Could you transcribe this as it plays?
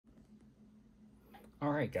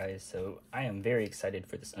Alright guys, so I am very excited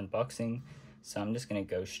for this unboxing, so I'm just going to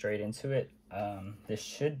go straight into it. This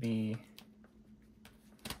should be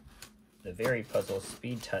the Verypuzzle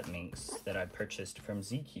Speed Tuttminx that I purchased from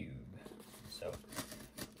Z-Cube. So,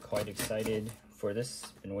 quite excited for this.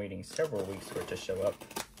 Been waiting several weeks for it to show up.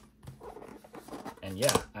 And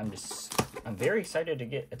yeah, I'm very excited to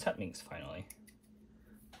get a Tuttminx finally.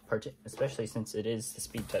 Especially since it is the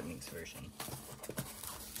Speed Tuttminx version.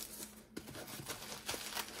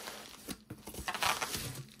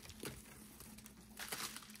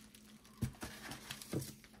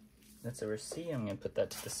 That's a receipt. I'm going to put that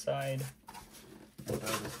to the side and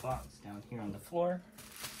throw this box down here on the floor.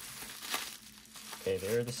 Okay,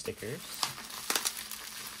 there are the stickers.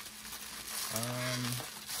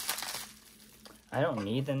 I don't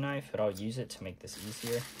need the knife, but I'll use it to make this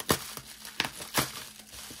easier.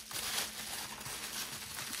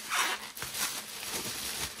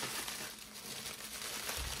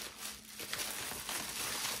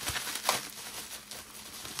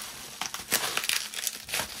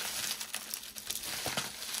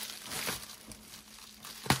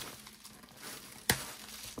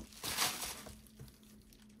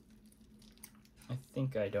 I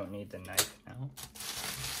think I don't need the knife now.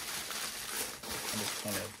 I just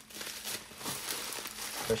kind of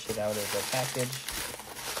push it out of the package.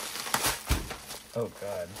 Oh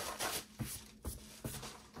god.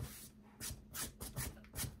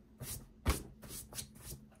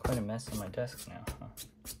 Quite a mess on my desk now, huh?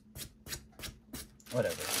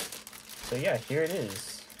 Whatever. So yeah, here it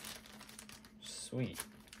is. Sweet.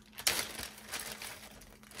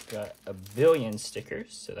 Got a billion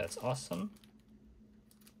stickers, so that's awesome.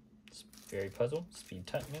 Verypuzzle, Speed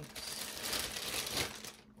Tuttminx.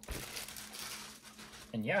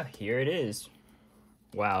 And yeah, here it is.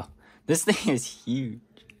 Wow, this thing is huge.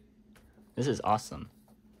 This is awesome.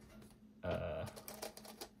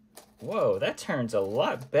 Whoa, that turns a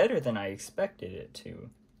lot better than I expected it to.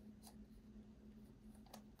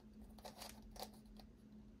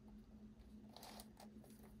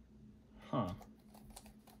 Huh.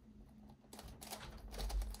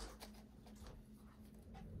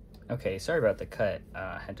 Okay, sorry about the cut.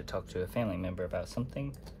 I had to talk to a family member about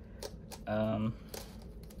something.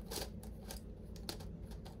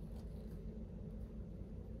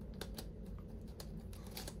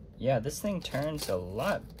 Yeah, this thing turns a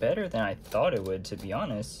lot better than I thought it would, to be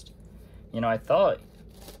honest. You know, I thought...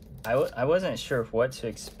 I wasn't sure what to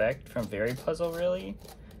expect from Verypuzzle, really,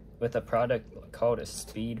 with a product called a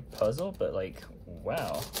Speed Puzzle, but, like,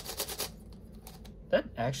 wow. That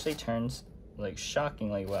actually turns, like,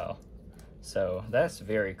 shockingly well. So, that's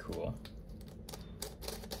very cool.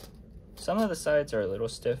 Some of the sides are a little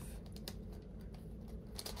stiff.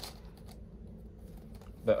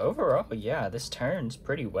 But overall, yeah, this turns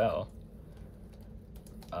pretty well.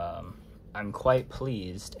 I'm quite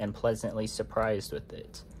pleased and pleasantly surprised with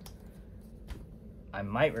it. I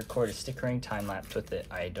might record a stickering time-lapse with it,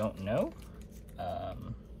 I don't know.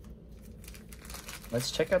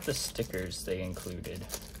 Let's check out the stickers they included.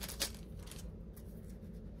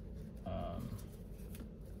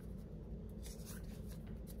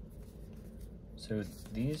 So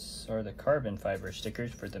these are the carbon fiber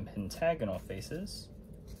stickers for the pentagonal faces.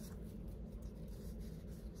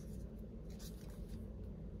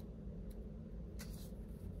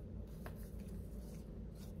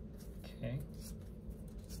 Okay.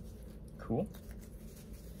 Cool.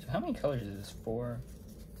 So how many colors is this? 4?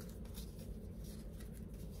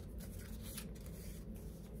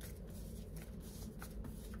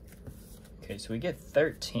 Okay, so we get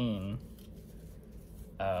 13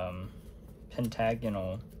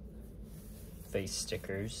 pentagonal face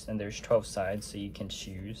stickers, and there's 12 sides, so you can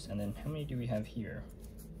choose. And then how many do we have here?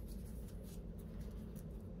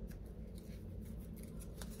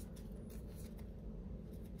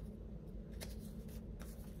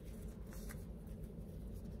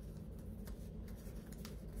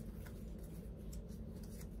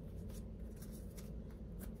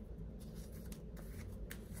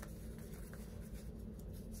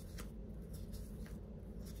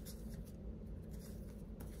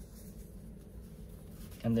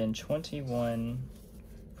 And then 21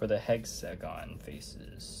 for the hexagon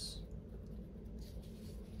faces.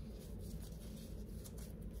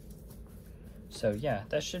 So yeah,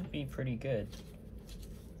 that should be pretty good.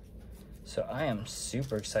 So I am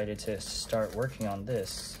super excited to start working on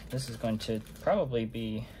this. This is going to probably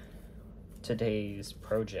be today's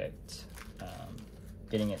project,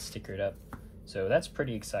 getting it stickered up. So that's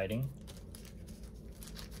pretty exciting.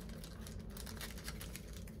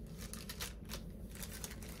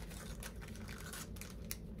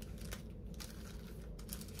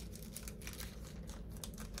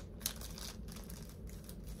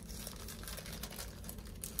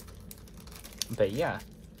 But yeah,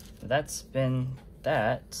 that's been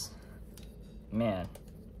that. Man,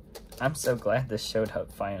 I'm so glad this showed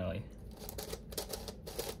up finally.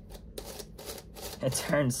 It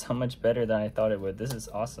turned so much better than I thought it would. This is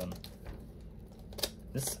awesome.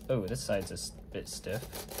 This side's a bit stiff.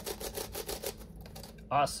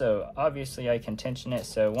 Also, obviously I can tension it,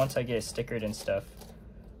 so once I get it stickered and stuff,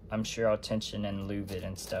 I'm sure I'll tension and lube it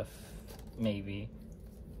and stuff, maybe.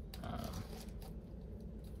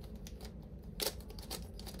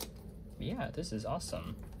 Yeah, this is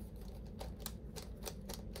awesome.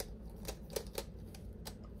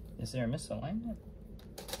 Is there a misalignment?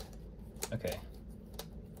 Okay.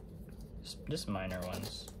 Just minor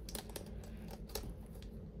ones.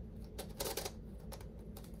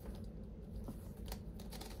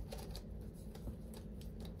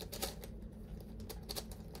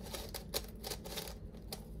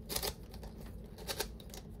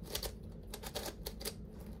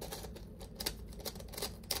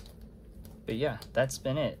 But yeah, that's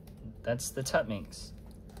been it. That's the Tuttminx.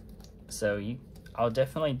 So I'll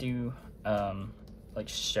definitely do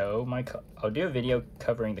like I'll do a video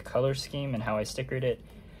covering the color scheme and how I stickered it.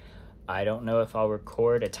 I don't know if I'll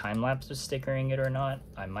record a time lapse of stickering it or not.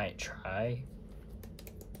 I might try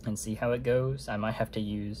and see how it goes. I might have to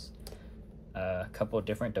use a couple of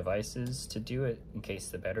different devices to do it in case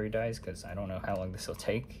the battery dies, because I don't know how long this will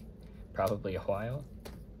take. Probably a while.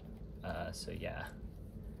 So yeah.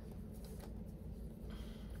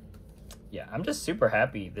 Yeah, I'm just super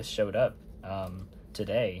happy this showed up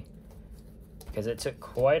today, because it took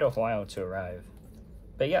quite a while to arrive.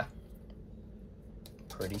 But yeah,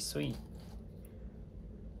 pretty sweet.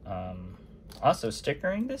 Also,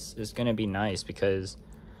 stickering this is gonna be nice because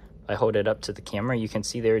I hold it up to the camera. You can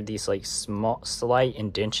see there are these like small, slight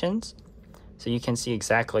indentions, so you can see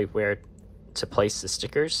exactly where to place the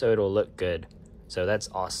stickers, so it'll look good. So that's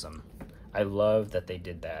awesome. I love that they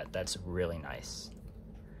did that. That's really nice.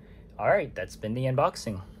 All right, that's been the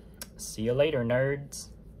unboxing. See you later, nerds.